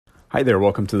Hi there,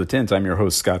 welcome to The Tint. I'm your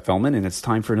host, Scott Fellman, and it's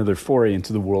time for another foray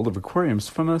into the world of aquariums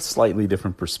from a slightly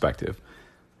different perspective.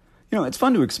 You know, it's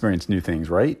fun to experience new things,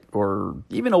 right? Or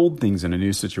even old things in a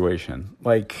new situation.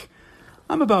 Like,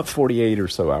 I'm about 48 or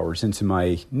so hours into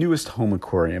my newest home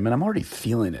aquarium, and I'm already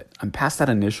feeling it. I'm past that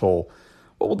initial,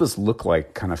 what will this look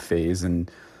like kind of phase,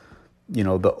 and, you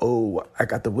know, I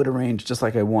got the witter range just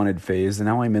like I wanted phase, and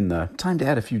now I'm in the time to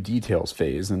add a few details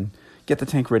phase, and get the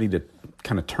tank ready to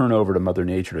kind of turn over to Mother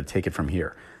Nature to take it from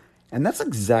here. And that's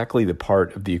exactly the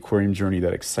part of the aquarium journey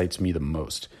that excites me the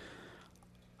most.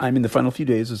 I'm in the final few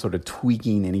days of sort of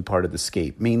tweaking any part of the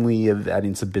scape, mainly of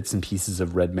adding some bits and pieces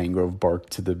of red mangrove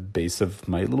bark to the base of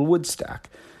my little wood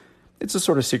stack. It's a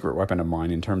sort of secret weapon of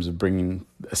mine in terms of bringing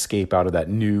escape out of that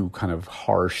new kind of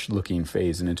harsh looking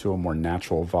phase and into a more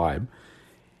natural vibe.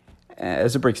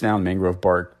 As it breaks down, mangrove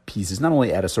bark pieces not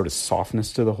only add a sort of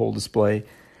softness to the whole display,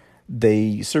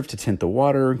 they serve to tint the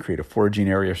water, create a foraging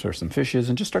area for some fishes,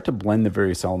 and just start to blend the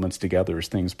various elements together as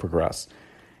things progress.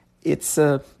 It's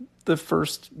the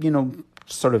first,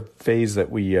 sort of phase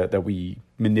that we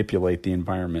manipulate the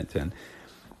environment in.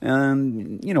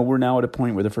 And, we're now at a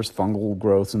point where the first fungal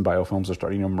growths and biofilms are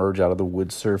starting to emerge out of the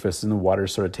wood surface, and the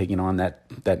water's sort of taking on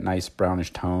that nice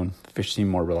brownish tone. Fish seem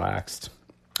more relaxed.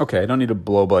 Okay, I don't need a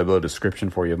blow-by-blow description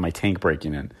for you of my tank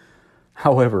breaking in.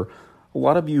 However, a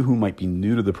lot of you who might be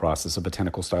new to the process of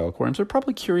botanical-style aquariums are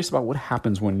probably curious about what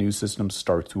happens when new systems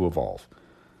start to evolve.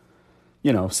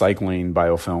 Cycling,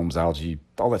 biofilms, algae,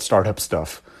 all that startup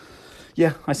stuff.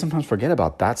 Yeah, I sometimes forget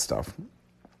about that stuff.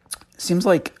 Seems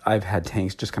like I've had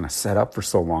tanks just kind of set up for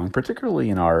so long, particularly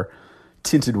in our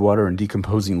tinted water and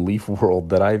decomposing leaf world,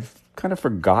 that I've kind of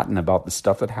forgotten about the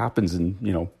stuff that happens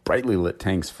in, brightly lit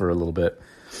tanks for a little bit.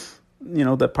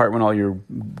 That part when all your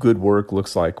good work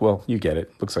looks like, well, you get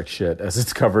it, looks like shit, as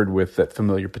it's covered with that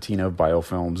familiar patina of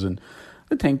biofilms, and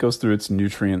the tank goes through its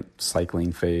nutrient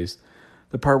cycling phase.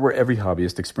 The part where every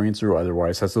hobbyist, experiencer or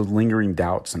otherwise, has those lingering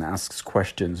doubts and asks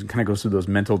questions and kind of goes through those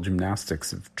mental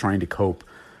gymnastics of trying to cope.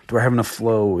 Do I have enough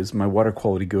flow? Is my water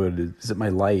quality good? Is it my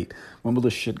light? When will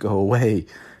this shit go away?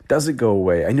 Does it go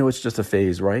away? I know it's just a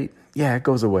phase, right? Yeah, it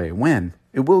goes away. When?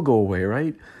 It will go away,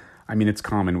 right? I mean, it's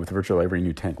common with virtually every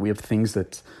new tank. We have things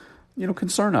that,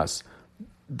 concern us.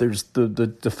 There's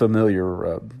the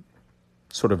familiar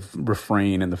sort of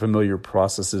refrain and the familiar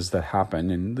processes that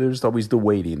happen. And there's always the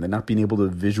waiting, the not being able to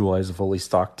visualize a fully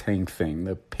stocked tank thing,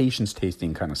 the patience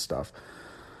tasting kind of stuff.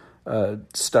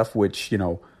 Stuff which,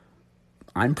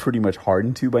 I'm pretty much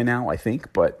hardened to by now, I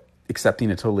think, but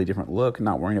accepting a totally different look,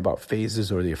 not worrying about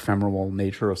phases or the ephemeral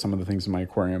nature of some of the things in my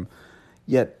aquarium.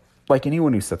 Yet, like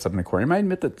anyone who sets up an aquarium, I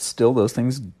admit that still those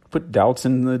things put doubts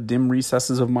in the dim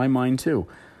recesses of my mind too.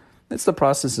 It's the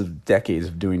process of decades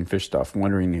of doing fish stuff,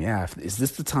 wondering, is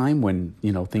this the time when,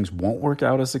 things won't work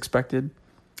out as expected?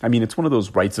 I mean, it's one of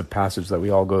those rites of passage that we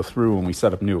all go through when we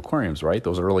set up new aquariums, right?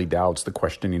 Those early doubts, the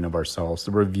questioning of ourselves,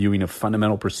 the reviewing of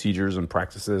fundamental procedures and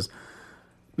practices.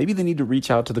 Maybe they need to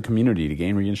reach out to the community to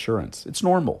gain reassurance. It's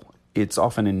normal. It's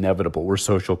often inevitable. We're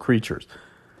social creatures.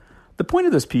 The point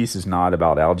of this piece is not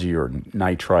about algae or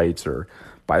nitrites or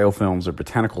biofilms or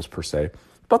botanicals per se.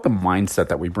 It's about the mindset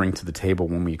that we bring to the table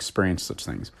when we experience such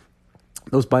things.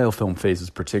 Those biofilm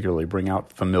phases particularly bring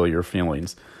out familiar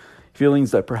feelings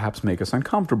that perhaps make us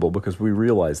uncomfortable because we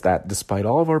realize that despite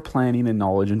all of our planning and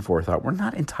knowledge and forethought, we're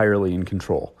not entirely in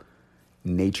control.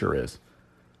 Nature is.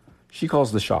 She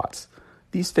calls the shots.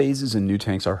 These phases in new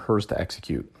tanks are hers to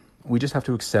execute. We just have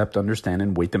to accept, understand,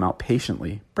 and wait them out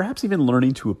patiently, perhaps even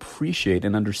learning to appreciate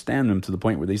and understand them to the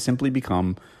point where they simply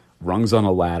become rungs on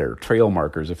a ladder, trail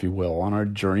markers, if you will, on our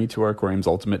journey to our aquarium's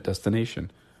ultimate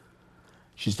destination.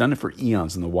 She's done it for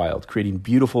eons in the wild, creating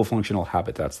beautiful functional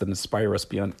habitats that inspire us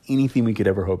beyond anything we could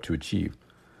ever hope to achieve.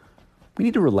 We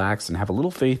need to relax and have a little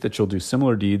faith that she'll do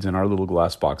similar deeds in our little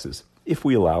glass boxes, if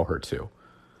we allow her to.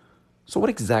 So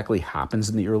what exactly happens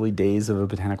in the early days of a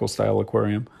botanical-style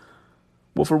aquarium?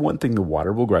 Well, for one thing, the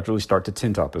water will gradually start to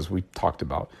tint up, as we talked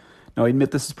about. Now, I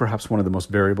admit this is perhaps one of the most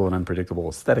variable and unpredictable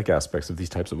aesthetic aspects of these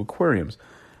types of aquariums.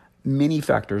 Many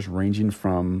factors ranging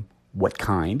from what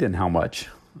kind and how much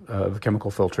of chemical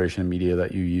filtration media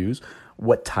that you use,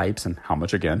 what types and how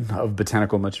much, again, of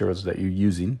botanical materials that you're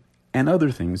using, and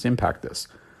other things impact this.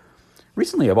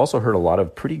 Recently, I've also heard a lot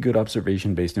of pretty good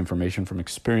observation-based information from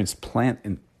experienced plant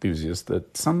enthusiasts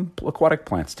that some aquatic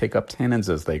plants take up tannins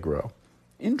as they grow.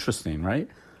 Interesting, right?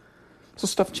 So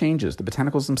stuff changes. The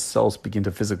botanicals themselves begin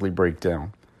to physically break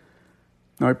down.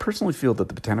 Now, I personally feel that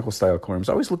the botanical style aquariums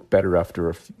always look better after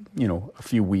a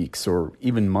few weeks or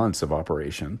even months of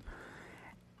operation.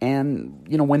 And,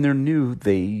 when they're new,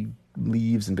 they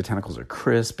leaves and botanicals are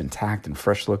crisp, intact, and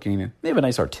fresh looking. They have a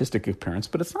nice artistic appearance,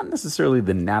 but it's not necessarily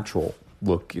the natural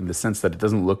look in the sense that it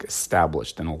doesn't look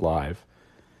established and alive.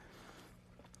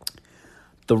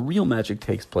 The real magic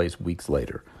takes place weeks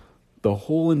later. The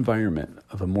whole environment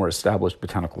of a more established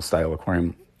botanical style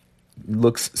aquarium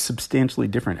looks substantially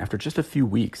different after just a few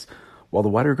weeks. While the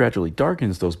water gradually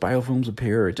darkens, those biofilms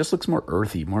appear. It just looks more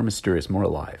earthy, more mysterious, more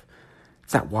alive.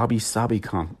 It's that wabi-sabi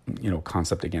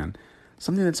concept again.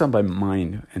 Something that's on my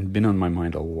mind and been on my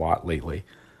mind a lot lately.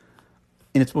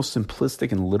 In its most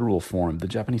simplistic and literal form, the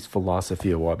Japanese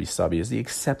philosophy of wabi-sabi is the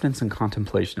acceptance and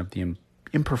contemplation of the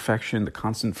imperfection, the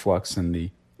constant flux, and the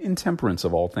intemperance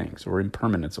of all things, or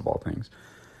impermanence of all things.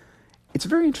 It's a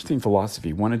very interesting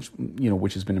philosophy, one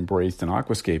which has been embraced in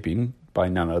aquascaping by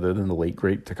none other than the late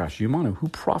great Takashi Umano, who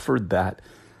proffered that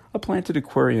a planted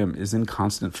aquarium is in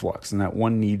constant flux and that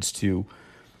one needs to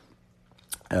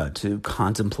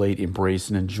contemplate, embrace,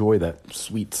 and enjoy that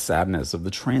sweet sadness of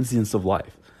the transience of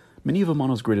life. Many of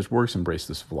Umano's greatest works embrace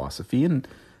this philosophy, and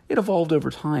it evolved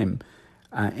over time,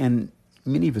 and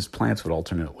many of his plants would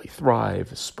alternately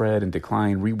thrive, spread, and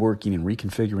decline, reworking and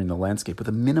reconfiguring the landscape with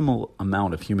a minimal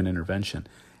amount of human intervention.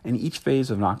 And each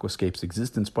phase of an aquascape's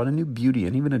existence brought a new beauty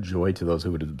and even a joy to those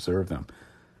who would observe them.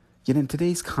 Yet in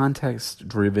today's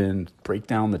context-driven, break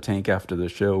down the tank after the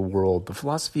show world, the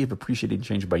philosophy of appreciating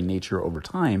change by nature over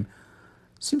time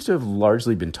seems to have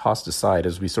largely been tossed aside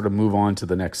as we sort of move on to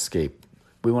the next scape.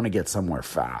 We want to get somewhere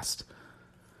fast.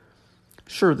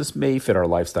 Sure, this may fit our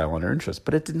lifestyle and our interests,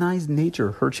 but it denies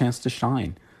nature her chance to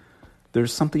shine.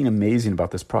 There's something amazing about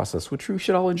this process, which we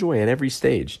should all enjoy at every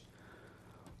stage.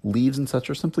 Leaves and such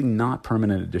are simply not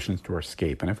permanent additions to our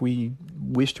scape, and if we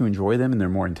wish to enjoy them in their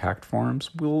more intact forms,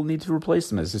 we'll need to replace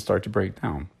them as they start to break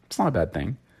down. It's not a bad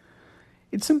thing.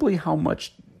 It's simply how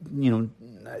much,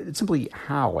 it's simply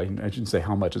how, I shouldn't say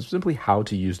how much, it's simply how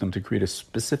to use them to create a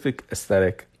specific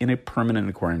aesthetic in a permanent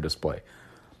aquarium display.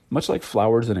 Much like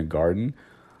flowers in a garden,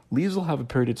 leaves will have a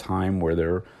period of time where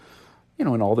they're, in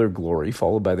all their glory,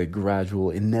 followed by the gradual,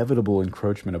 inevitable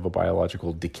encroachment of a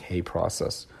biological decay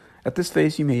process. At this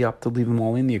phase, you may opt to leave them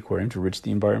all in the aquarium to enrich the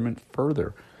environment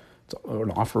further, to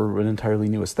offer an entirely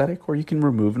new aesthetic, or you can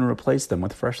remove and replace them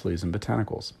with fresh leaves and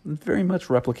botanicals. It very much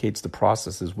replicates the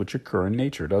processes which occur in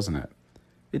nature, doesn't it?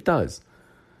 It does.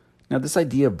 Now, this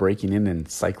idea of breaking in and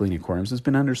cycling aquariums has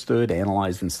been understood,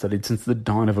 analyzed, and studied since the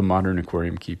dawn of a modern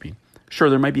aquarium keeping. Sure,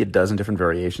 there might be a dozen different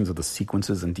variations of the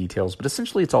sequences and details, but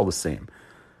essentially it's all the same.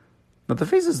 Now, the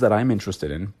phases that I'm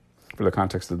interested in, for the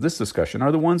context of this discussion,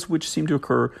 are the ones which seem to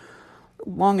occur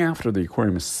long after the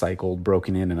aquarium is cycled,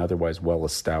 broken in, and otherwise well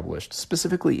established,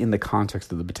 specifically in the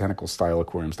context of the botanical style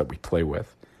aquariums that we play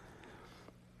with.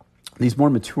 These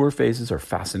more mature phases are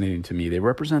fascinating to me. They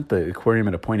represent the aquarium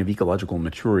at a point of ecological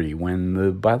maturity when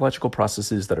the biological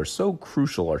processes that are so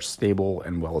crucial are stable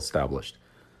and well established.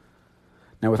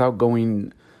 Now, without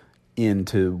going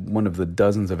into one of the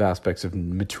dozens of aspects of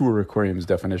mature aquarium's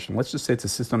definition, let's just say it's a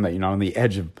system that you're not on the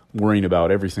edge of worrying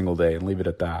about every single day and leave it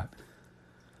at that.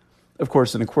 Of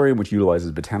course, an aquarium which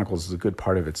utilizes botanicals as a good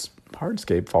part of its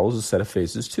hardscape follows a set of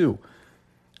phases too.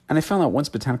 And I found that once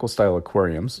botanical style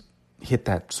aquariums hit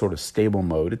that sort of stable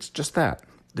mode, it's just that.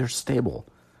 They're stable.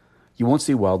 You won't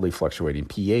see wildly fluctuating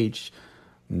pH,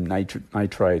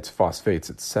 nitrites,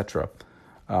 phosphates, etc.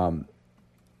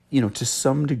 To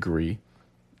some degree,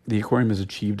 the aquarium has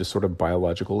achieved a sort of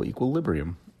biological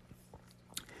equilibrium.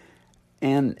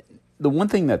 And the one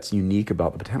thing that's unique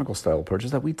about the botanical style approach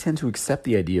is that we tend to accept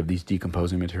the idea of these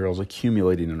decomposing materials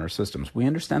accumulating in our systems. We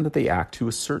understand that they act to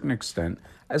a certain extent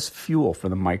as fuel for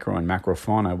the micro and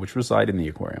macrofauna which reside in the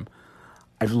aquarium.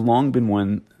 I've long been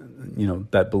one,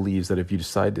 that believes that if you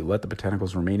decide to let the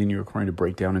botanicals remain in your aquarium to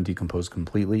break down and decompose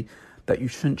completely, that you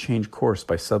shouldn't change course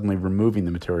by suddenly removing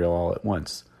the material all at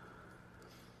once.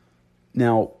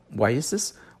 Now, why is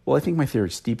this? Well, I think my theory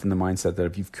is steeped in the mindset that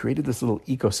if you've created this little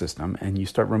ecosystem and you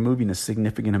start removing a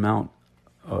significant amount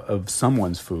of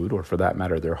someone's food, or for that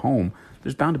matter, their home,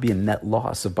 there's bound to be a net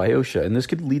loss of biotia, and this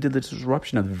could lead to the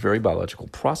disruption of the very biological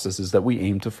processes that we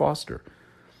aim to foster.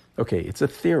 Okay, it's a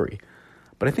theory,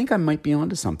 but I think I might be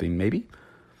onto something, maybe.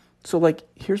 So,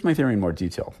 here's my theory in more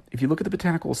detail. If you look at the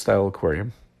botanical style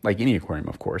aquarium, like any aquarium,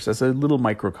 of course, as a little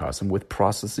microcosm with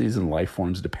processes and life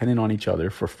forms dependent on each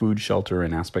other for food, shelter,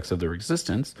 and aspects of their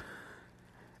existence,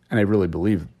 and I really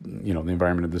believe, the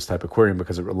environment of this type of aquarium,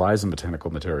 because it relies on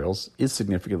botanical materials, is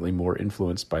significantly more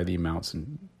influenced by the amounts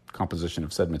and composition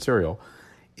of said material.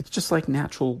 It's just like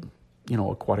natural,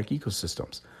 aquatic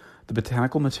ecosystems. The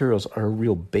botanical materials are a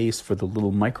real base for the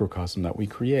little microcosm that we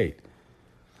create.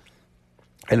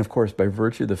 And of course, by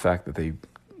virtue of the fact that they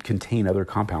contain other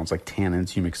compounds like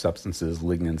tannins, humic substances,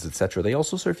 lignins, etc. They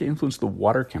also serve to influence the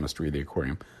water chemistry of the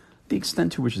aquarium, the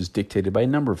extent to which is dictated by a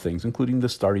number of things, including the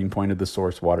starting point of the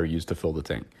source water used to fill the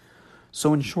tank.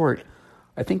 So in short,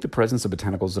 I think the presence of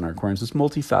botanicals in our aquariums is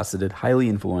multifaceted, highly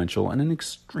influential, and an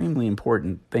extremely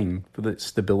important thing for the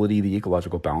stability, the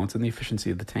ecological balance, and the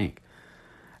efficiency of the tank.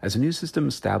 As a new system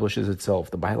establishes itself,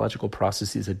 the biological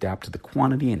processes adapt to the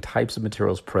quantity and types of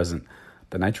materials present.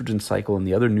 The nitrogen cycle and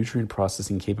the other nutrient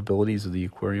processing capabilities of the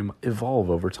aquarium evolve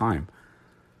over time.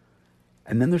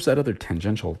 And then there's that other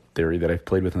tangential theory that I've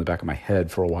played with in the back of my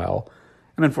head for a while.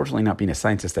 And unfortunately, not being a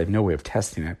scientist, I have no way of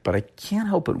testing it, but I can't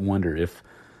help but wonder if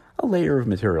a layer of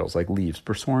materials like leaves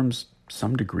performs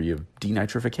some degree of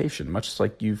denitrification, much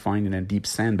like you find in a deep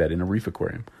sand bed in a reef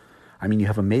aquarium. I mean, you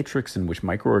have a matrix in which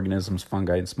microorganisms,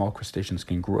 fungi, and small crustaceans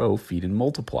can grow, feed, and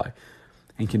multiply.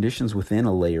 And conditions within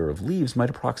a layer of leaves might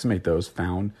approximate those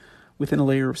found within a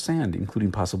layer of sand,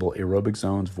 including possible aerobic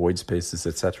zones, void spaces,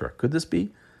 etc. Could this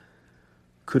be?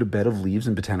 Could a bed of leaves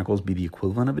and botanicals be the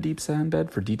equivalent of a deep sand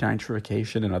bed for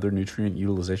denitrification and other nutrient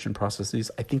utilization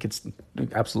processes? I think it's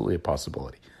absolutely a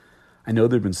possibility. I know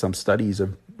there have been some studies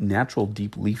of natural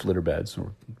deep leaf litter beds,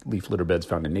 or leaf litter beds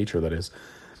found in nature, that is,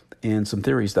 and some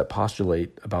theories that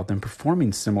postulate about them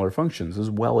performing similar functions as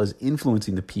well as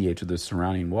influencing the pH of the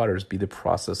surrounding waters be the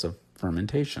process of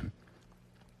fermentation.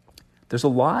 There's a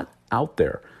lot out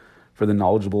there for the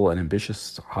knowledgeable and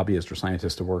ambitious hobbyist or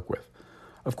scientist to work with.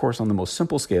 Of course, on the most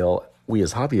simple scale, we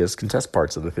as hobbyists can test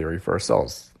parts of the theory for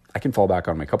ourselves. I can fall back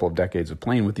on my couple of decades of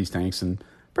playing with these tanks, and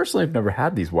personally I've never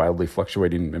had these wildly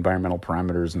fluctuating environmental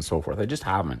parameters and so forth. I just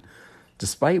haven't,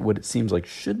 despite what it seems like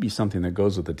should be something that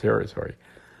goes with the territory.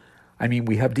 I mean,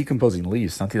 we have decomposing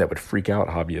leaves, something that would freak out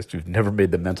hobbyists who've never made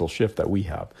the mental shift that we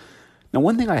have. Now,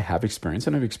 one thing I have experienced,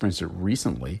 and I've experienced it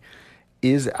recently,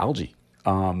 is algae.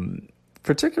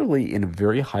 Particularly in a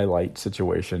very high light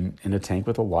situation in a tank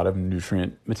with a lot of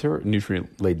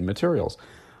nutrient-laden materials.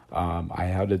 I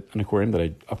had an aquarium that I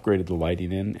upgraded the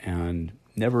lighting in and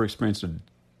never experienced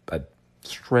a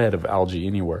shred of algae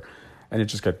anywhere. And it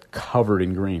just got covered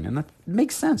in green. And that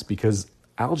makes sense because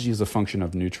algae is a function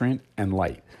of nutrient and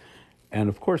light. And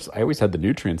of course, I always had the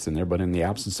nutrients in there, but in the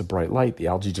absence of bright light, the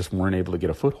algae just weren't able to get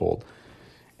a foothold.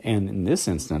 And in this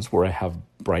instance, where I have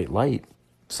bright light,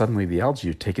 suddenly the algae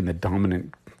are taking the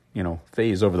dominant,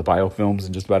 phase over the biofilms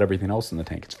and just about everything else in the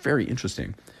tank. It's very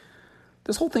interesting.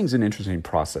 This whole thing's an interesting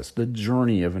process, the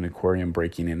journey of an aquarium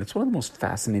breaking in. It's one of the most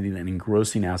fascinating and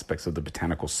engrossing aspects of the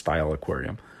botanical style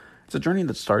aquarium. It's a journey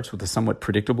that starts with a somewhat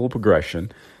predictable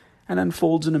progression and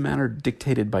unfolds in a manner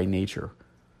dictated by nature,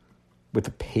 with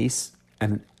a pace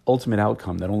and an ultimate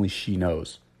outcome that only she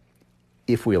knows,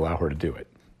 if we allow her to do it.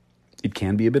 It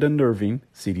can be a bit unnerving,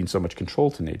 ceding so much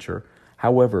control to nature.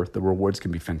 However, the rewards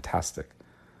can be fantastic.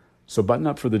 So button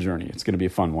up for the journey. It's going to be a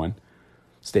fun one.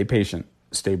 Stay patient,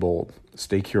 stay bold,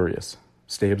 stay curious,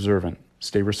 stay observant,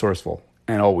 stay resourceful,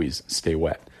 and always stay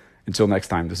wet. Until next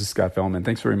time, this is Scott Fellman.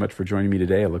 Thanks very much for joining me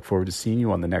today. I look forward to seeing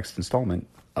you on the next installment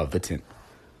of The Tint.